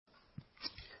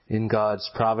In God's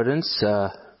providence,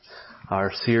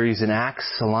 our series in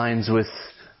Acts aligns with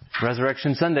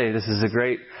Resurrection Sunday. This is a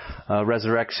great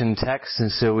resurrection text, and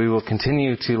so we will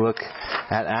continue to look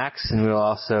at Acts, and we will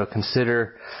also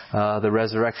consider the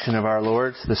resurrection of our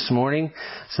Lord this morning.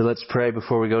 So let's pray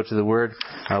before we go to the Word.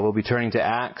 We'll be turning to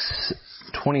Acts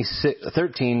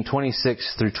 13,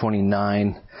 26 through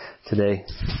 29 today.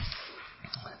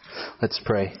 Let's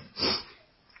pray.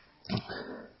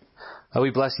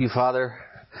 We bless you, Father,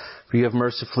 for you have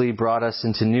mercifully brought us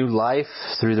into new life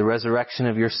through the resurrection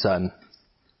of your Son.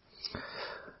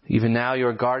 Even now you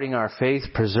are guarding our faith,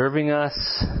 preserving us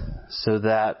so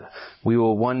that we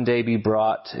will one day be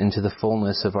brought into the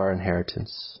fullness of our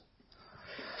inheritance.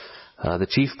 The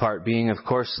chief part being, of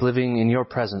course, living in your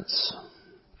presence.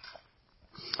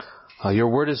 Your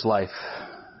word is life.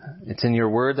 It's in your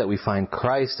word that we find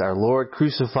Christ, our Lord,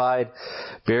 crucified,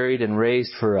 buried, and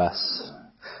raised for us.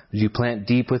 Would you plant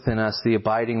deep within us the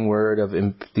abiding word of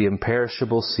the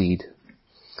imperishable seed,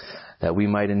 that we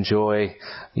might enjoy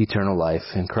eternal life.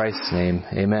 In Christ's name,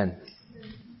 amen.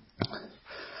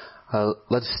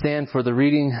 Let's stand for the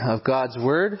reading of God's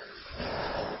word.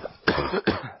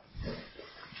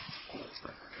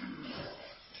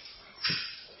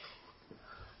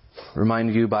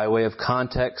 Remind you by way of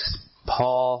context,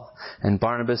 Paul and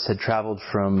Barnabas had traveled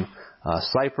from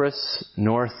Cyprus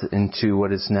north into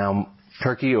what is now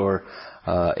Turkey or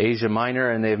Asia Minor,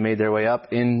 and they have made their way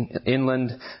up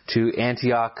inland to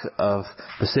Antioch of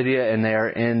Pisidia, and they are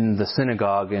in the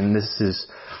synagogue, and this is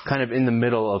kind of in the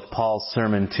middle of Paul's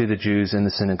sermon to the Jews in the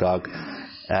synagogue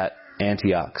at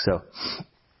Antioch. So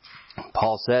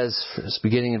Paul says,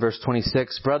 beginning in verse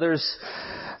 26, "Brothers,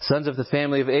 sons of the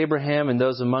family of Abraham, and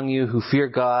those among you who fear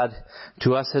God,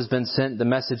 to us has been sent the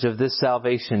message of this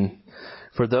salvation.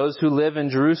 For those who live in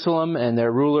Jerusalem and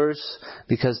their rulers,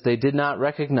 because they did not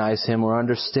recognize him or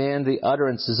understand the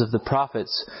utterances of the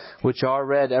prophets, which are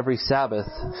read every Sabbath,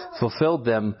 fulfilled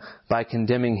them by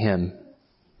condemning him.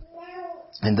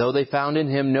 And though they found in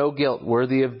him no guilt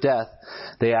worthy of death,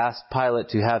 they asked Pilate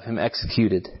to have him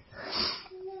executed.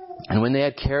 And when they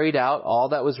had carried out all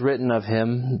that was written of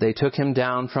him, they took him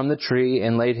down from the tree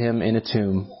and laid him in a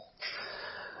tomb.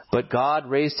 But God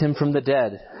raised him from the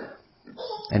dead.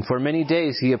 And for many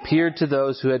days he appeared to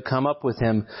those who had come up with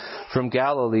him from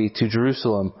Galilee to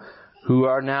Jerusalem, who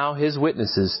are now his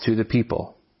witnesses to the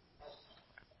people.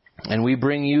 And we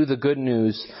bring you the good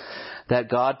news that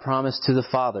God promised to the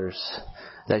fathers,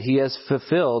 that he has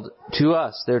fulfilled to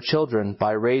us, their children,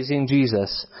 by raising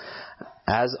Jesus,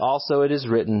 as also it is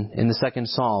written in the second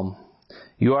Psalm,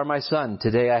 'You are my son,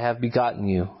 today I have begotten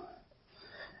you.'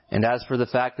 And as for the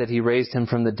fact that he raised him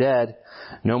from the dead,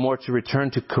 no more to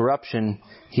return to corruption,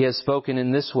 he has spoken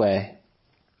in this way,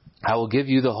 'I will give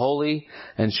you the holy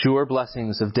and sure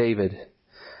blessings of David.'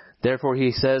 Therefore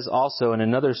he says also in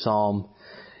another psalm,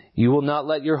 'You will not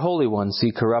let your Holy One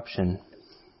see corruption.'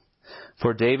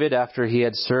 For David, after he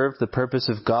had served the purpose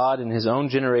of God in his own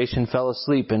generation, fell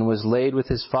asleep and was laid with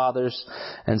his fathers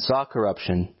and saw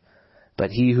corruption.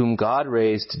 But he whom God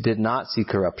raised did not see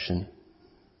corruption.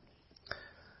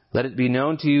 Let it be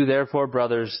known to you, therefore,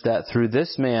 brothers, that through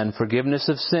this man forgiveness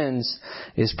of sins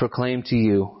is proclaimed to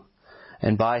you.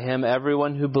 And by him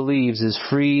everyone who believes is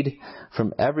freed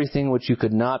from everything which you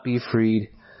could not be freed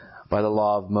by the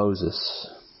law of Moses."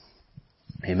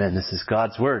 Amen. This is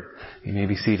God's word. You may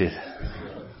be seated.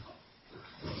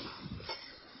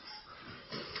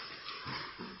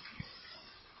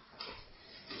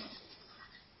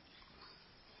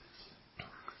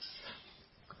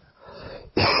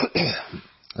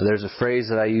 There's a phrase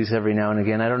that I use every now and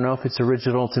again. I don't know if it's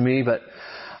original to me, but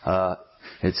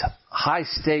it's high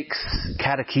stakes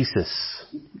catechesis.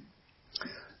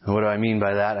 And what do I mean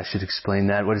by that? I should explain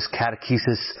that. What is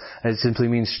catechesis? It simply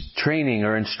means training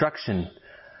or instruction.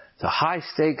 It's a high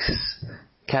stakes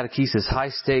catechesis, high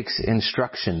stakes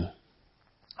instruction.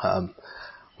 As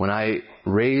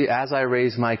I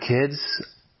raise my kids,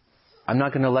 I'm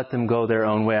not going to let them go their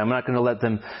own way. I'm not going to let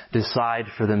them decide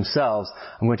for themselves.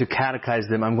 I'm going to catechize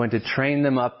them. I'm going to train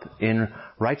them up in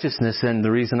righteousness. And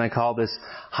the reason I call this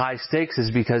high stakes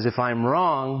is because if I'm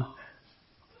wrong,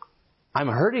 I'm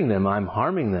hurting them. I'm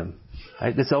harming them.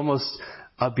 Right? It's almost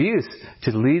abuse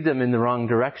to lead them in the wrong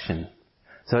direction.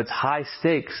 So it's high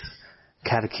stakes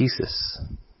catechesis.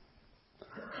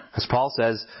 As Paul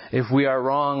says, if we are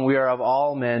wrong, we are of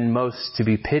all men most to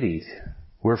be pitied.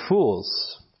 We're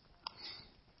fools.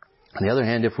 On the other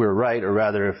hand, if we're right, or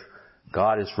rather if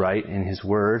God is right in his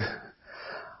word,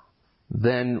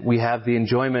 then we have the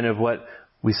enjoyment of what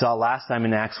we saw last time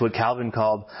in Acts, what Calvin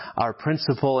called our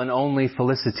principal and only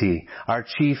felicity, our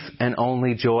chief and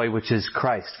only joy, which is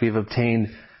Christ. We've obtained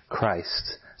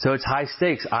Christ. So it's high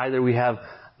stakes. Either we have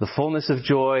the fullness of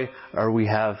joy or we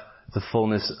have the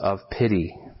fullness of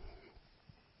pity.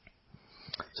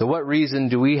 So what reason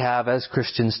do we have as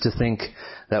Christians to think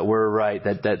that we're right,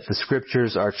 that the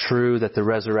Scriptures are true, that the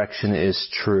resurrection is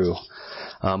true?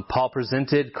 Paul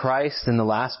presented Christ in the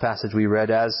last passage we read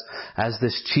as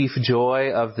this chief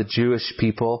joy of the Jewish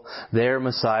people, their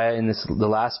Messiah in the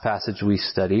last passage we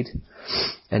studied.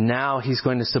 And now he's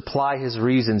going to supply his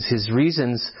reasons. His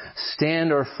reasons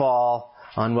stand or fall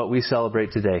on what we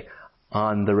celebrate today,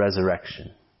 on the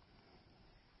resurrection.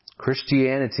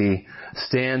 Christianity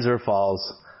stands or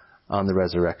falls on the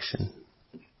resurrection.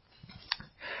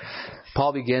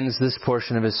 Paul begins this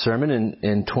portion of his sermon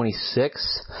in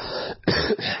 26.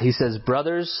 He says,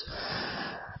 "Brothers,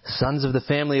 sons of the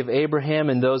family of Abraham,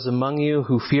 and those among you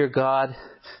who fear God,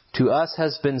 to us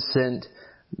has been sent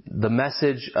the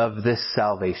message of this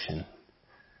salvation."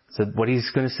 So what he's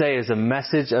going to say is a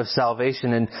message of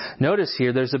salvation. And notice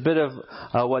here, there's a bit of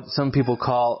what some people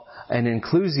call an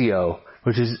inclusio,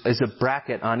 which is a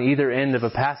bracket on either end of a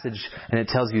passage, and it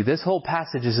tells you this whole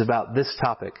passage is about this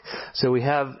topic. So we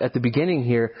have at the beginning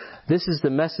here, this is the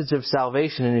message of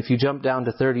salvation. And if you jump down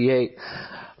to 38,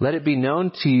 "Let it be known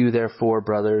to you, therefore,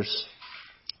 brothers,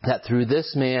 that through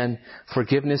this man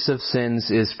forgiveness of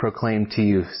sins is proclaimed to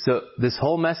you." So this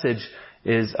whole message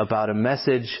is about a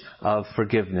message of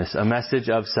forgiveness, a message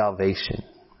of salvation.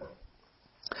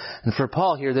 And for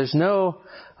Paul here, there's no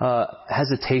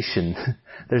hesitation.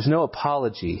 There's no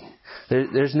apology.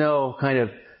 There's no kind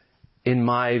of, in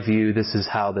my view, this is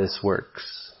how this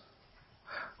works.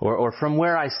 Or from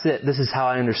where I sit, this is how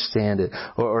I understand it.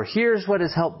 Or here's what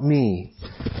has helped me.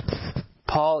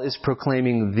 Paul is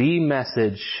proclaiming the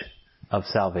message of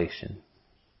salvation.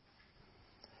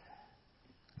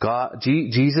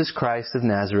 Jesus Christ of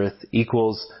Nazareth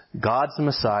equals God's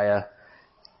Messiah,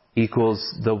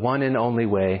 equals the one and only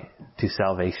way to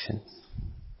salvation.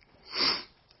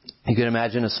 You can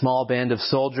imagine a small band of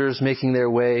soldiers making their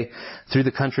way through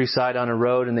the countryside on a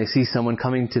road, and they see someone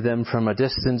coming to them from a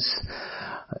distance.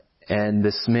 And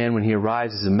this man, when he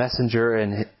arrives, is a messenger,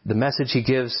 and the message he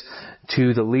gives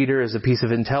to the leader is a piece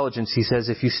of intelligence. He says,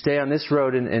 if you stay on this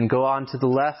road and go on to the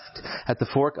left at the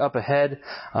fork up ahead,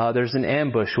 there's an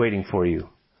ambush waiting for you,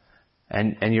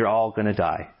 and you're all going to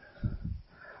die.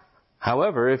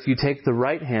 However, if you take the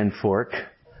right-hand fork,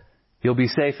 you'll be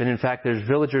safe. And in fact, there's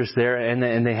villagers there,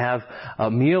 and they have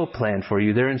a meal planned for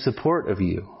you. They're in support of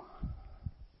you.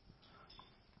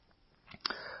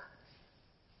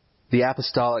 The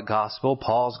apostolic gospel,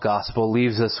 Paul's gospel,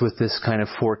 leaves us with this kind of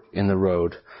fork in the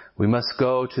road. We must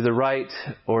go to the right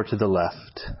or to the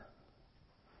left.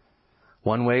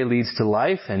 One way leads to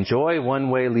life and joy. One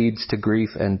way leads to grief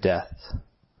and death.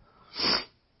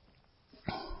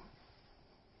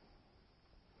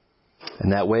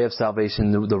 And that way of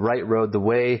salvation, the right road, the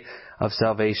way of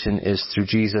salvation is through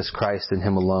Jesus Christ and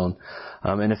Him alone.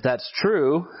 And if that's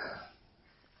true,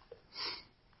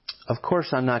 of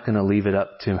course I'm not going to leave it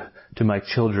up to my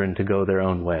children to go their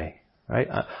own way, right?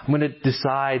 I'm going to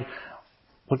decide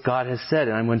what God has said,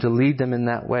 and I'm going to lead them in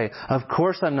that way. Of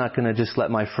course I'm not going to just let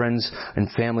my friends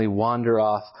and family wander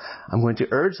off. I'm going to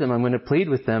urge them, I'm going to plead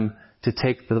with them to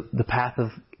take the path of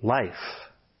life.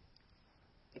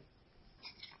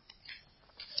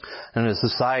 And in a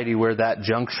society where that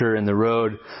juncture in the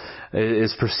road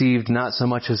is perceived not so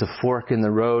much as a fork in the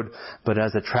road, but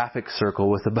as a traffic circle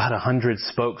with about 100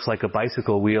 spokes like a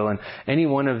bicycle wheel. And any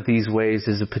one of these ways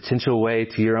is a potential way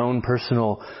to your own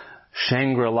personal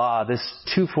Shangri-La. This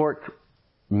two-fork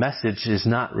message is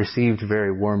not received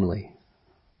very warmly.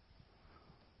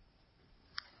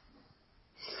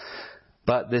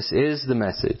 But this is the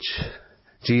message.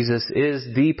 Jesus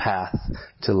is the path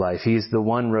to life. He's the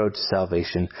one road to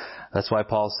salvation. That's why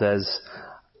Paul says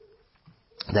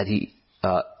that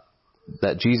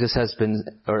that Jesus has been,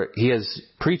 or he is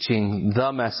preaching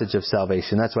the message of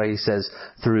salvation. That's why he says,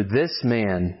 through this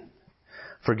man,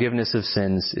 forgiveness of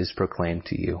sins is proclaimed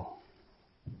to you.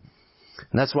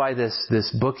 And that's why this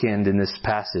bookend in this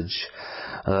passage,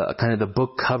 kind of the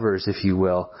book covers, if you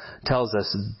will, tells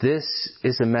us this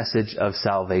is a message of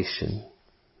salvation.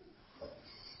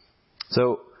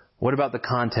 So, what about the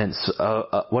contents?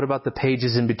 What about the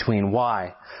pages in between?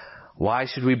 Why? Why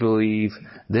should we believe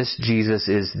this Jesus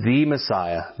is the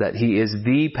Messiah, that He is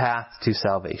the path to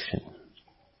salvation?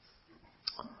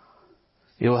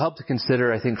 It will help to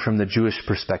consider, I think, from the Jewish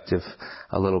perspective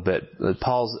a little bit,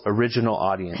 Paul's original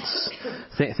audience.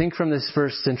 Think from this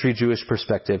first century Jewish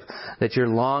perspective, that you're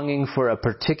longing for a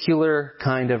particular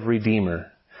kind of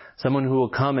Redeemer, someone who will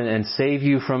come and save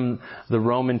you from the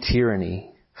Roman tyranny,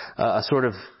 a sort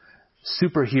of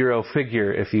superhero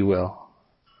figure, if you will.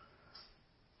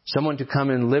 Someone to come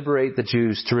and liberate the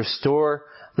Jews, to restore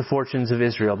the fortunes of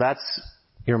Israel. That's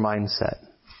your mindset.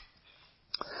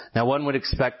 Now, one would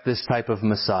expect this type of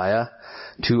Messiah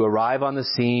to arrive on the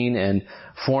scene and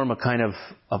form a kind of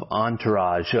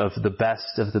entourage of the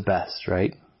best,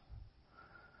 right?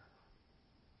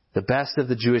 The best of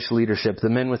the Jewish leadership, the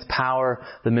men with power,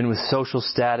 the men with social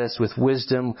status, with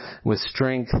wisdom, with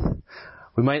strength.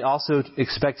 We might also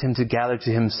expect him to gather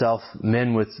to himself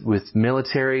men with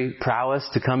military prowess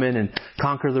to come in and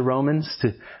conquer the Romans,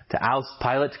 to oust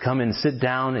Pilate, to come and sit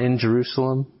down in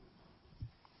Jerusalem.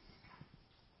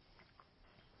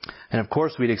 And of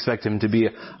course we'd expect him to be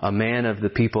a man of the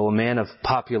people, a man of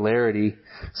popularity,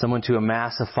 someone to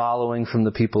amass a following from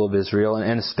the people of Israel,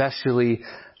 and especially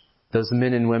those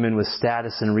men and women with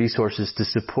status and resources to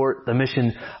support the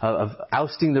mission of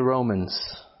ousting the Romans.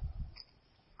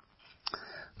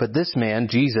 But this man,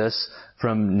 Jesus,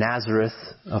 from Nazareth,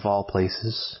 of all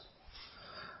places,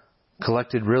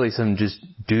 collected really some just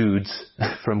dudes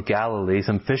from Galilee,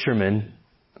 some fishermen.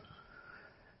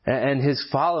 And his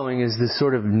following is this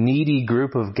sort of needy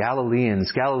group of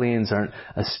Galileans. Galileans aren't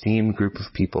a esteemed group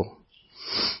of people.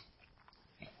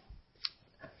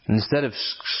 Instead of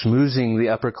schmoozing the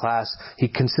upper class, he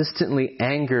consistently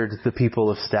angered the people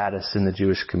of status in the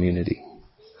Jewish community.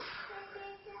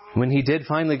 When he did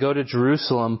finally go to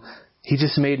Jerusalem, he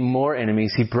just made more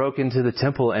enemies. He broke into the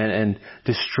temple and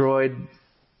destroyed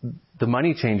the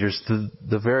money changers,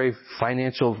 the very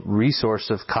financial resource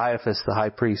of Caiaphas, the high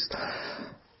priest.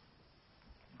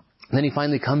 And then he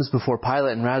finally comes before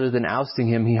Pilate, and rather than ousting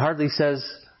him, he hardly says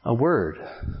a word.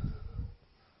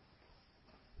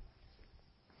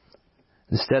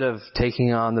 Instead of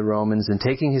taking on the Romans and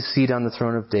taking his seat on the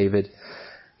throne of David,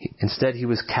 instead he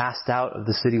was cast out of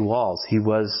the city walls. He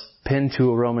was pinned to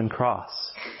a Roman cross.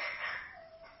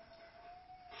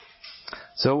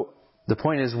 So the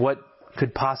point is, what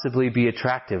could possibly be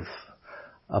attractive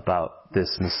about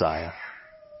this Messiah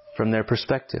from their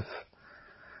perspective?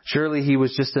 Surely he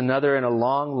was just another in a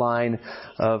long line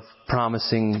of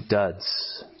promising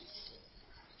duds.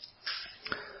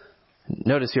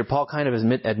 Notice here, Paul kind of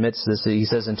admits this. He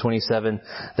says in 27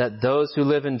 that those who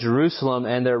live in Jerusalem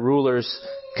and their rulers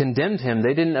condemned him.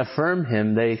 They didn't affirm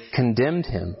him, they condemned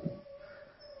him.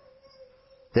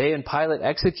 They and Pilate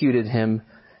executed him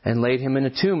and laid him in a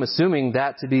tomb, assuming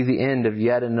that to be the end of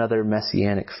yet another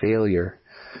messianic failure.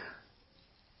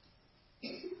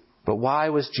 But why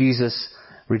was Jesus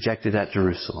rejected at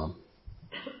Jerusalem?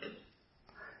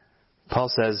 Paul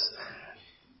says,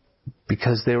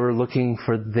 because they were looking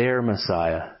for their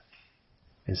Messiah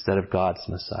instead of God's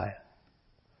Messiah.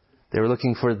 They were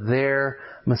looking for their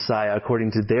Messiah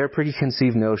according to their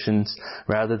preconceived notions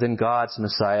rather than God's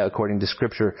Messiah according to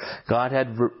Scripture. God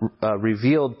had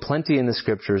revealed plenty in the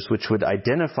Scriptures which would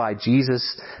identify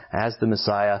Jesus as the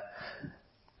Messiah.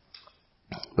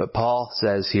 But Paul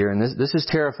says here, and this is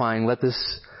terrifying, let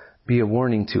this be a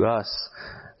warning to us.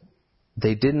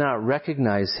 They did not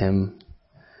recognize him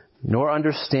nor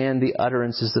understand the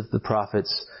utterances of the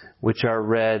prophets which are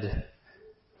read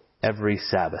every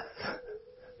Sabbath.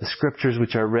 The Scriptures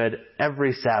which are read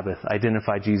every Sabbath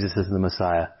identify Jesus as the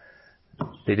Messiah.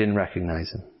 They didn't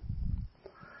recognize him.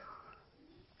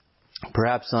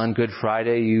 Perhaps on Good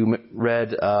Friday you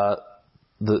read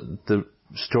the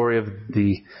story of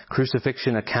the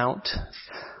crucifixion account.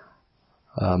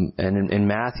 And in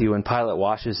Matthew, when Pilate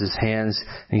washes his hands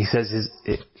and he says,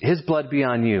 his blood be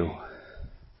on you.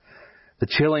 The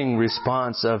chilling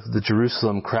response of the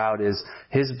Jerusalem crowd is,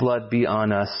 his blood be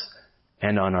on us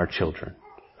and on our children.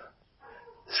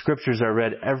 Scriptures are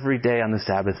read every day on the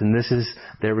Sabbath, and this is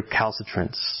their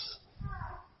recalcitrance.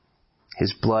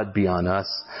 His blood be on us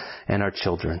and our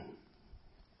children.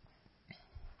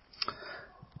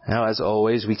 Now, as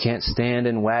always, we can't stand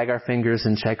and wag our fingers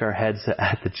and shake our heads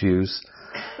at the Jews.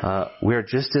 We are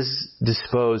just as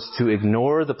disposed to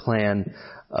ignore the plan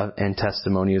and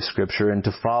testimony of Scripture and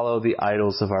to follow the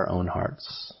idols of our own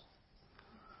hearts.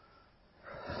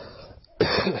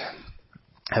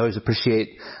 I always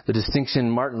appreciate the distinction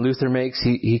Martin Luther makes.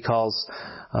 He calls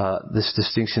this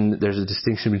distinction, there's a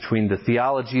distinction between the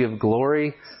theology of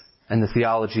glory and the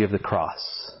theology of the cross.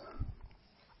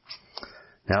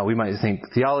 Now, we might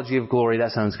think, theology of glory,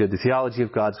 that sounds good. The theology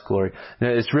of God's glory. No,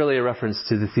 it's really a reference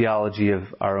to the theology of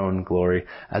our own glory,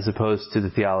 as opposed to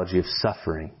the theology of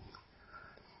suffering.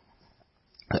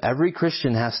 Every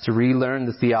Christian has to relearn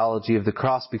the theology of the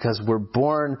cross because we're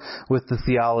born with the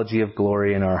theology of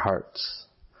glory in our hearts.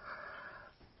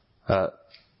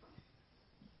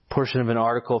 Portion of an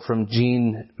article from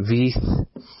Gene Veith.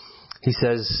 He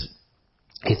says,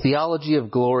 a theology of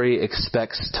glory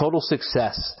expects total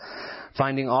success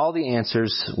finding all the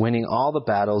answers, winning all the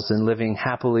battles, and living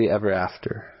happily ever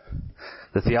after.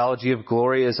 The theology of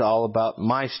glory is all about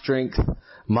my strength,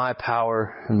 my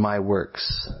power, and my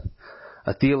works.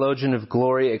 A theologian of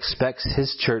glory expects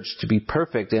his church to be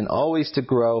perfect and always to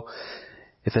grow.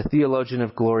 If a theologian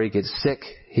of glory gets sick,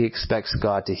 he expects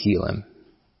God to heal him.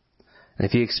 And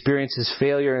if he experiences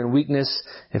failure and weakness,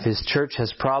 if his church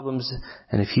has problems,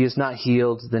 and if he is not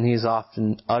healed, then he is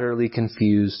often utterly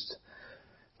confused,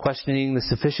 questioning the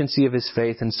sufficiency of his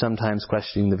faith and sometimes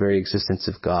questioning the very existence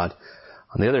of God.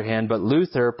 On the other hand, but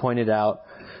Luther pointed out,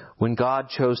 when God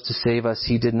chose to save us,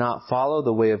 he did not follow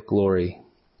the way of glory.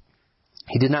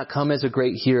 He did not come as a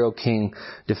great hero king,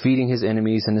 defeating his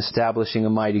enemies and establishing a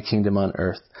mighty kingdom on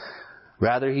earth.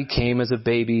 Rather, he came as a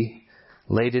baby,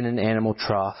 laid in an animal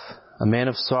trough, a man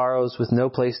of sorrows with no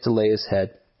place to lay his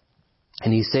head.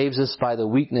 And he saves us by the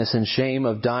weakness and shame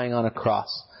of dying on a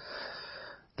cross.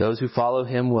 Those who follow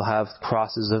him will have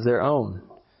crosses of their own.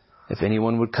 If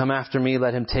anyone would come after me,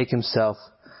 let him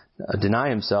deny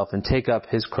himself and take up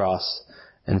his cross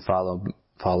and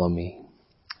follow me.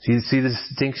 So you see the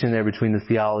distinction there between the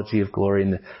theology of glory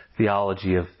and the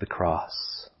theology of the cross.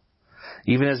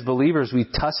 Even as believers, we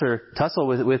tussle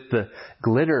with the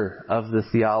glitter of the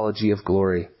theology of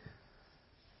glory.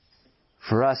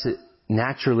 For us,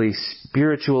 naturally,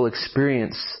 spiritual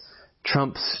experience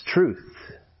trumps truth.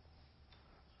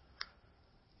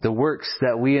 The works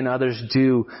that we and others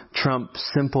do trump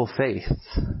simple faith.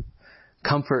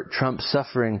 Comfort trumps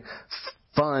suffering.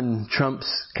 Fun trumps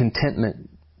contentment.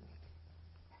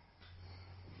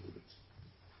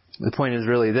 The point is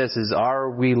really this, is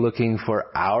are we looking for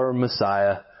our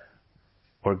Messiah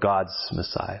or God's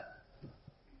Messiah?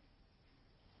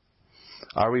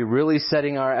 Are we really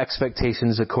setting our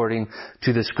expectations according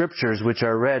to the Scriptures, which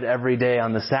are read every day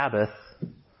on the Sabbath?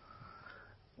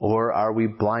 Or are we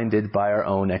blinded by our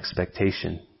own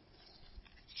expectation?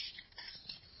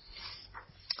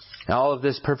 Now, all of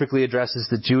this perfectly addresses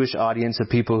the Jewish audience of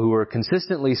people who were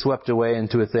consistently swept away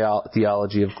into a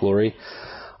theology of glory.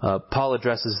 Paul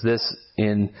addresses this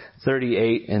in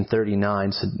 38 and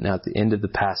 39, so now at the end of the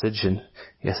passage. And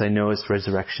yes, I know it's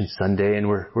Resurrection Sunday, and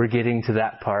we're getting to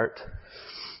that part.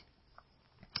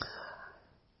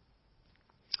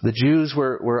 The Jews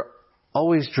were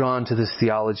always drawn to this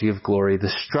theology of glory,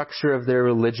 the structure of their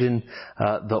religion,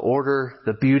 the order,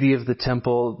 the beauty of the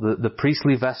temple, the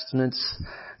priestly vestments,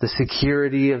 the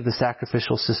security of the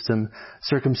sacrificial system,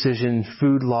 circumcision,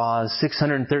 food laws,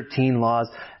 613 laws.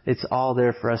 It's all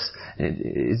there for us.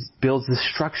 It builds the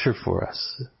structure for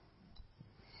us.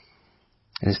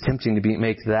 And it's tempting to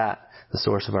make that the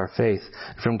source of our faith.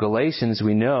 From Galatians,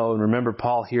 we know, and remember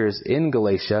Paul here is in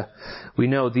Galatia, we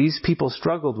know these people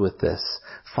struggled with this,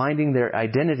 finding their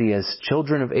identity as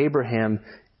children of Abraham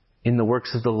in the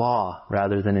works of the law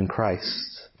rather than in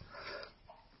Christ.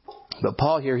 But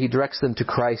Paul here, he directs them to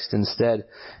Christ instead.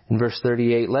 In verse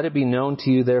 38, let it be known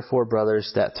to you, therefore,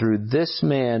 brothers, that through this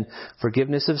man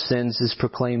forgiveness of sins is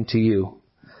proclaimed to you.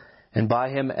 And by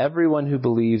him everyone who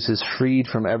believes is freed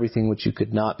from everything which you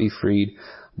could not be freed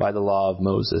by the law of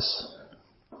Moses.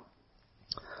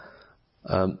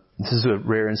 This is a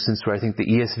rare instance where I think the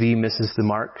ESV misses the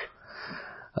mark.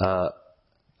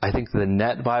 I think the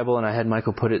Net Bible, and I had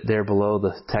Michael put it there below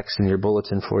the text in your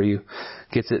bulletin for you,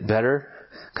 gets it better.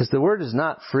 Because the word is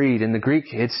not freed. In the Greek,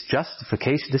 it's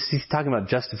justification. He's talking about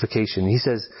justification. He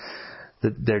says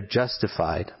that they're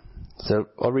justified. So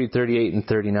I'll read 38 and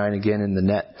 39 again in the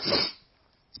Net.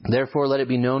 Therefore, let it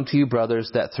be known to you, brothers,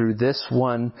 that through this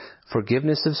one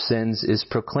forgiveness of sins is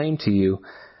proclaimed to you,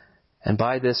 and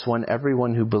by this one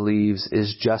everyone who believes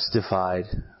is justified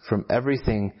from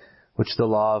everything which the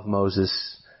law of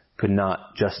Moses could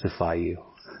not justify you.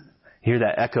 Hear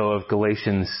that echo of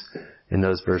Galatians in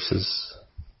those verses.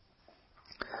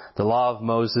 The law of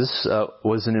Moses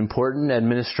was an important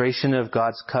administration of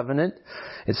God's covenant.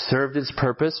 It served its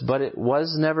purpose, but it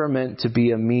was never meant to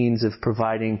be a means of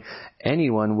providing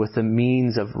anyone with a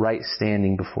means of right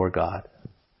standing before God.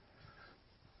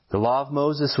 The law of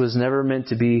Moses was never meant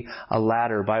to be a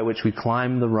ladder by which we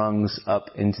climb the rungs up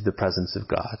into the presence of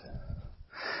God.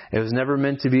 It was never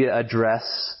meant to be a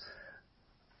dress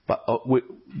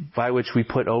by which we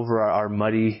put over our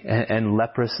muddy and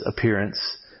leprous appearance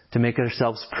to make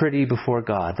ourselves pretty before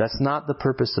God. That's not the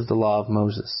purpose of the law of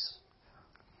Moses.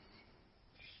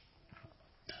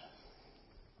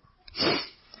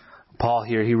 Paul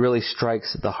here, he really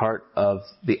strikes at the heart of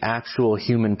the actual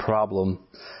human problem.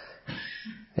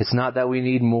 It's not that we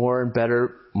need more and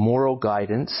better moral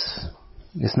guidance.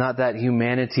 It's not that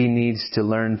humanity needs to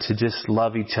learn to just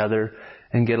love each other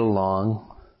and get along.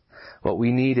 What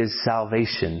we need is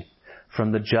salvation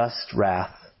from the just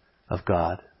wrath of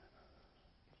God.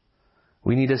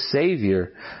 We need a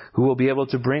Savior who will be able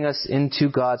to bring us into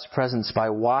God's presence by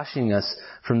washing us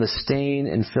from the stain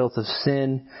and filth of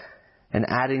sin and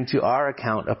adding to our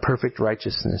account a perfect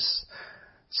righteousness,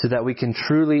 so that we can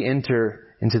truly enter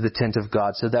into the tent of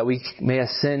God, so that we may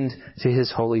ascend to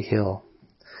His holy hill.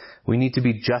 We need to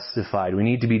be justified. We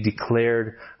need to be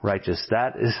declared righteous.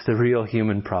 That is the real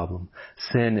human problem.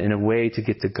 Sin in a way to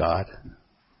get to God.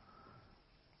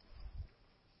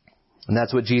 And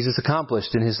that's what Jesus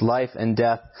accomplished in His life and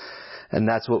death. And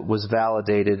that's what was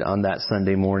validated on that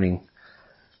Sunday morning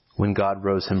when God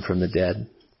rose Him from the dead.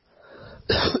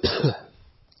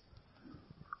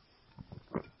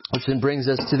 Which then brings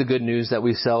us to the good news that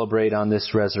we celebrate on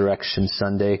this Resurrection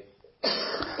Sunday.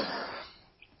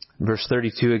 Verse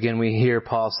 32, again, we hear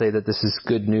Paul say that this is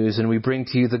good news, and we bring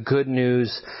to you the good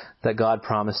news that God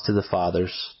promised to the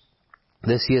fathers.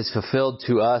 This He has fulfilled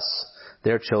to us,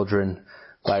 their children,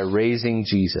 by raising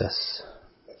Jesus.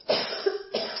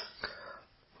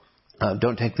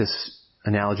 Don't take this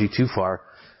analogy too far,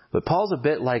 but Paul's a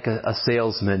bit like a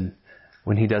salesman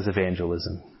when he does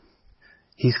evangelism.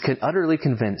 He's utterly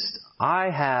convinced, I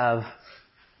have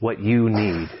what you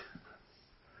need.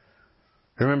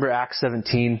 Remember Acts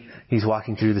 17, he's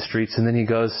walking through the streets and then he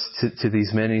goes to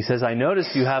these men and he says, I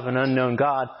noticed you have an unknown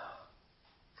God.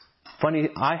 Funny,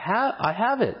 I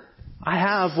have it. I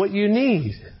have what you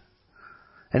need.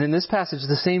 And in this passage,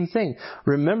 the same thing.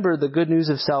 Remember the good news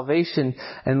of salvation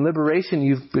and liberation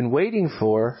you've been waiting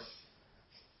for.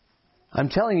 I'm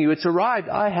telling you, it's arrived.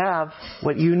 I have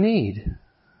what you need.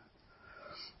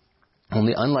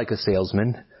 Only unlike a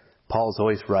salesman, Paul's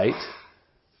always right.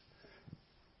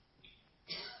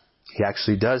 He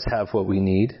actually does have what we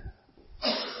need.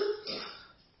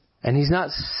 And He's not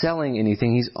selling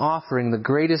anything. He's offering the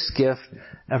greatest gift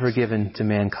ever given to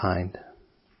mankind.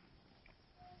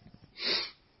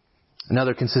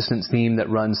 Another consistent theme that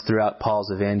runs throughout Paul's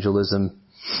evangelism.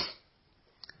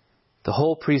 The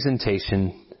whole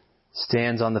presentation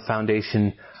stands on the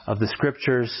foundation of the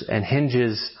Scriptures and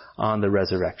hinges on the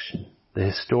resurrection. The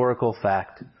historical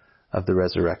fact of the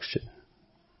resurrection.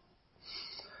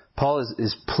 Paul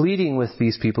is pleading with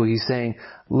these people. He's saying,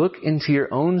 look into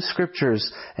your own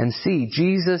Scriptures and see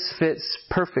Jesus fits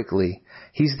perfectly.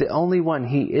 He's the only one.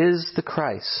 He is the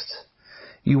Christ.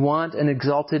 You want an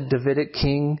exalted Davidic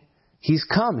king? He's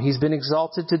come. He's been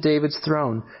exalted to David's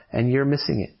throne, and you're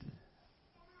missing it.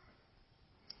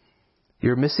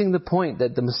 You're missing the point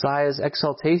that the Messiah's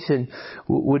exaltation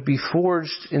would be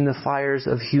forged in the fires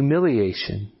of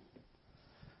humiliation.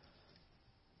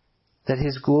 That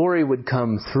His glory would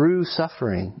come through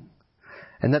suffering,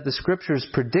 and that the Scriptures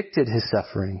predicted His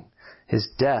suffering, His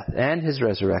death, and His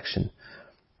resurrection.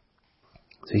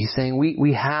 So He's saying,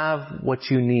 we have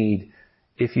what you need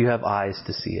if you have eyes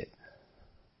to see it.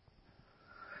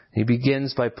 He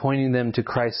begins by pointing them to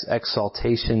Christ's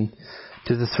exaltation,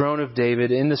 to the throne of David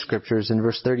in the Scriptures. In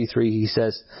verse 33 he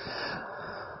says,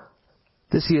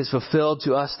 this He has fulfilled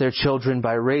to us, their children,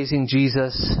 by raising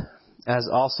Jesus, as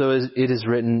also it is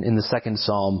written in the second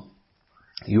Psalm,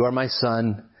 you are my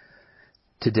son,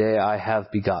 today I have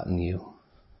begotten you.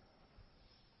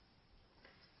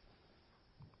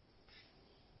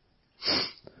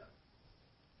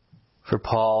 For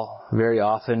Paul, very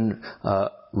often,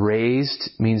 raised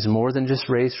means more than just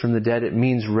raised from the dead. It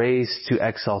means raised to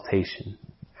exaltation.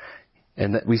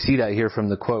 And we see that here from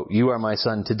the quote, you are my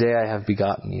son, today I have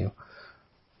begotten you.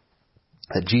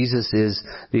 That Jesus is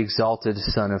the exalted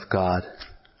Son of God.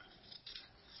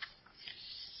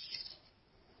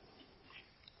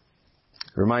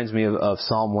 It reminds me of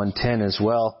Psalm 110 as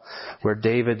well, where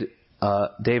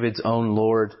David's own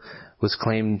Lord was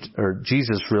claimed, or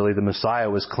Jesus really, the Messiah,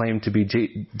 was claimed to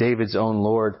be David's own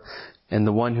Lord, and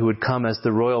the one who would come as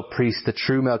the royal priest, the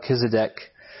true Melchizedek,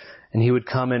 and He would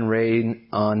come and reign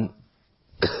on,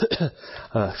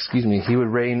 He would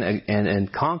reign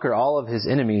and conquer all of His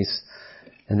enemies,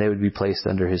 and they would be placed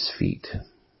under His feet.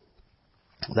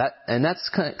 That's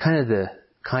the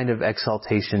kind of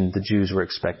exaltation the Jews were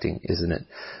expecting, isn't it?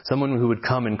 Someone who would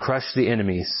come and crush the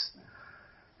enemies.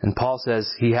 And Paul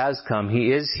says He has come,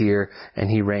 He is here,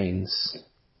 and He reigns.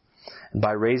 And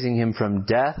by raising Him from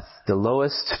death, the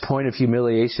lowest point of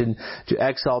humiliation, to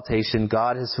exaltation,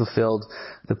 God has fulfilled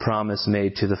the promise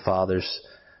made to the fathers,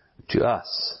 to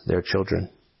us, their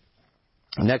children.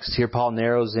 Next, here Paul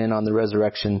narrows in on the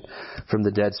resurrection from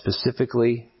the dead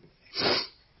specifically.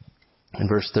 In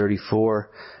verse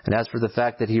 34, and as for the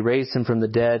fact that He raised Him from the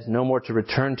dead, no more to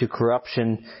return to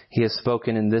corruption, He has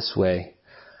spoken in this way,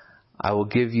 I will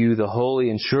give you the holy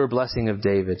and sure blessing of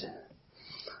David.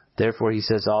 Therefore he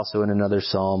says also in another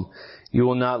psalm, you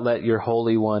will not let your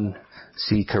Holy One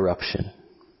see corruption.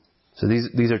 So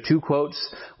these are two quotes,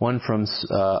 one from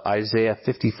Isaiah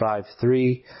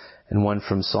 55:3 and one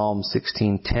from Psalm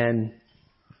 16:10.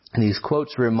 And these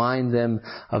quotes remind them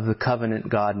of the covenant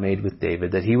God made with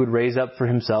David, that he would raise up for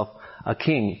himself a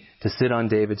king to sit on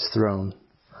David's throne.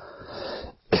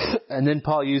 And then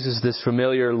Paul uses this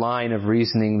familiar line of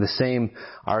reasoning, the same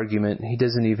argument. He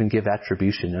doesn't even give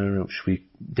attribution. I don't know, should we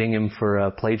ding him for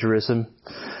plagiarism?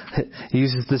 He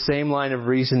uses the same line of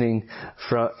reasoning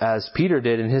as Peter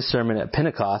did in his sermon at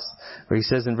Pentecost, where he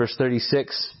says in verse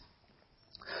 36,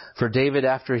 for David,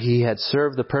 after he had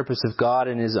served the purpose of God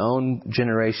in his own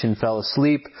generation, fell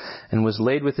asleep and was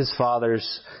laid with his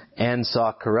fathers and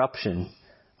saw corruption.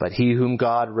 But he whom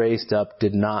God raised up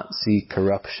did not see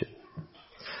corruption.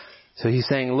 So he's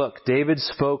saying, look, David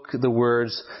spoke the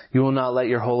words, you will not let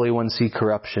your Holy One see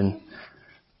corruption.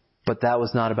 But that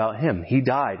was not about him. He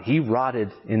died. He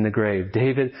rotted in the grave.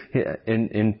 David,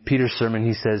 in Peter's sermon,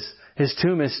 he says, his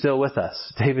tomb is still with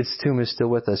us. David's tomb is still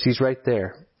with us. He's right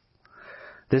there.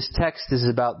 This text is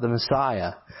about the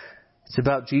Messiah. It's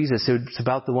about Jesus. It's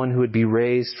about the one who would be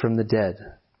raised from the dead.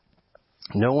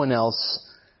 No one else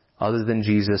other than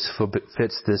Jesus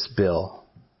fits this bill.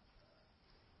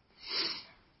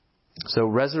 So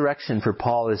resurrection for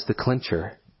Paul is the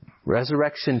clincher.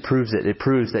 Resurrection proves it. It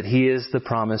proves that he is the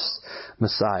promised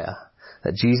Messiah.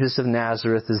 That Jesus of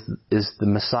Nazareth is the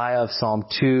Messiah of Psalm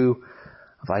 2,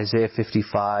 of Isaiah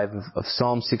 55, of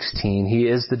Psalm 16. He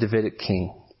is the Davidic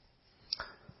king.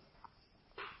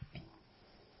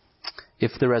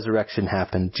 If the resurrection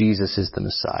happened, Jesus is the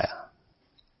Messiah.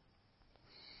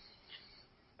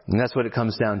 And that's what it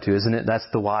comes down to, isn't it? That's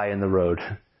the why in the road.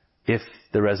 If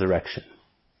the resurrection.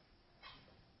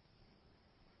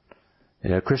 You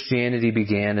know, Christianity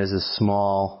began as a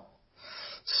small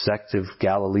sect of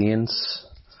Galileans.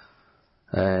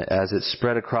 As it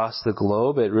spread across the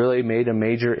globe, it really made a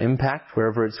major impact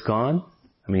wherever it's gone.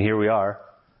 I mean, here we are,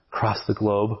 across the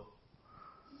globe.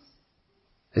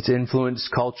 It's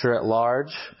influenced culture at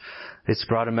large. It's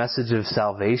brought a message of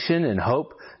salvation and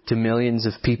hope to millions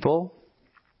of people.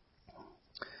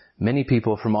 Many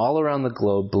people from all around the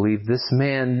globe believe this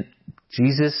man,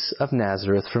 Jesus of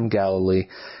Nazareth from Galilee,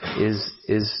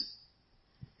 is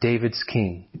David's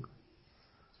king.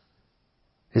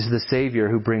 Is the Savior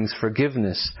who brings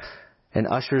forgiveness and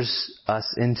ushers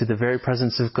us into the very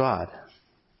presence of God.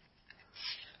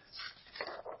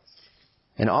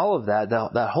 And all of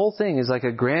that whole thing is like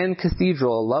a grand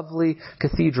cathedral, a lovely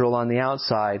cathedral on the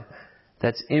outside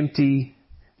that's empty,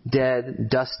 dead,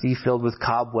 dusty, filled with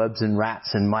cobwebs and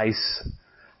rats and mice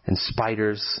and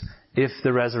spiders, if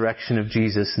the resurrection of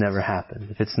Jesus never happened,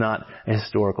 if it's not a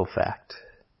historical fact.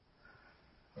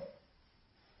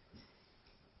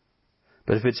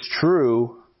 But if it's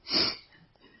true,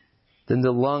 then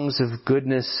the lungs of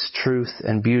goodness, truth,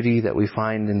 and beauty that we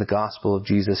find in the gospel of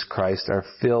Jesus Christ are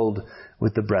filled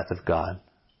with the breath of God.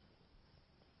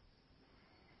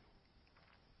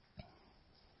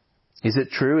 Is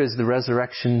it true? Is the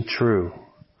resurrection true?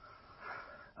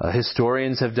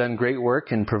 Historians have done great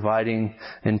work in proving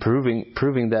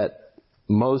that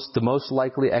the most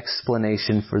likely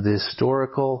explanation for the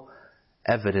historical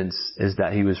evidence is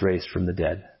that he was raised from the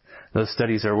dead. Those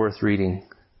studies are worth reading.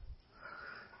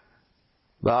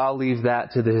 But I'll leave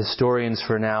that to the historians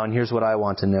for now, and here's what I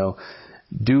want to know.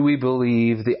 Do we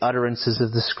believe the utterances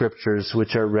of the Scriptures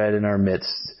which are read in our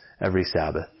midst every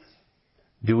Sabbath?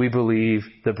 Do we believe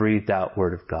the breathed out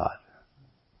Word of God?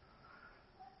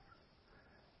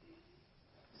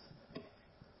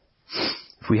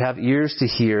 If we have ears to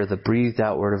hear the breathed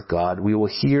out Word of God, we will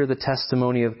hear the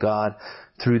testimony of God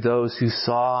through those who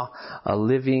saw a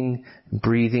living,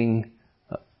 breathing,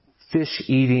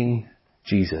 fish-eating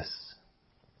Jesus.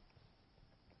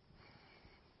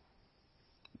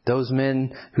 Those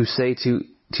men who say to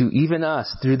even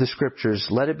us through the Scriptures,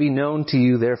 let it be known to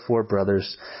you, therefore,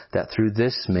 brothers, that through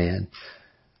this man,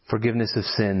 forgiveness of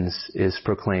sins is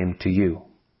proclaimed to you.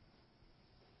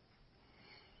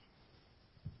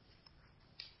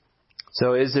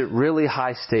 So is it really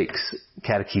high stakes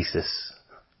catechesis?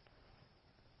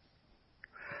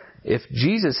 If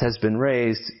Jesus has been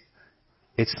raised,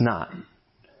 it's not.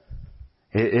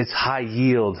 It's high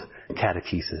yield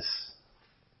catechesis.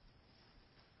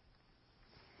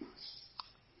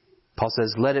 Paul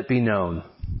says, let it be known.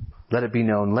 Let it be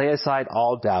known. Lay aside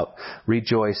all doubt.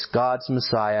 Rejoice. God's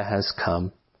Messiah has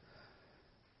come.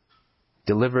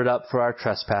 Delivered up for our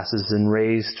trespasses and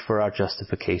raised for our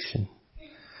justification.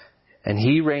 And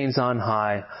he reigns on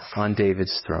high on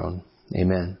David's throne.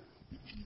 Amen.